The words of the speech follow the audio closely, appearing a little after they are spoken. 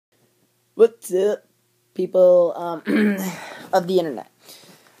What's up, people of the internet?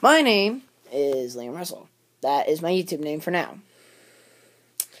 My name is Liam Russell. That is my YouTube name for now.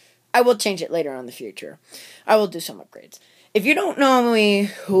 I will change it later on in the future. I will do some upgrades. If you don't know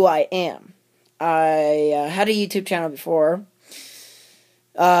me, who I am, I had a YouTube channel before.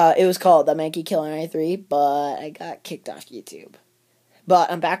 It was called The Manky Killer 93, but I got kicked off YouTube.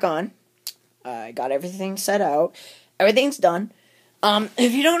 But I'm back on. I got everything set out. Everything's done.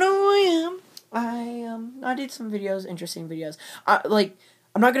 If you don't know who I am, I did some videos, interesting videos.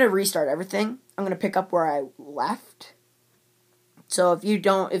 I'm not gonna restart everything. I'm gonna pick up where I left. So if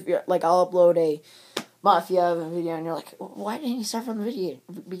you're like, I'll upload a Mafia video, and you're like, why didn't you start from the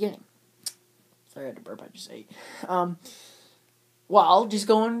beginning? Sorry, I had to burp. I just ate. Well, just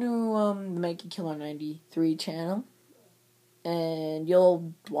go into the Manky Killer 93 channel, and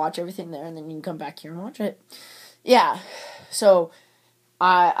you'll watch everything there, and then you can come back here and watch it. Yeah, so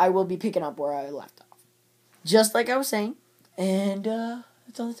I will be picking up where I left off, just like I was saying, and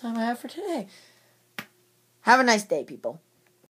that's all the time I have for today. Have a nice day, people.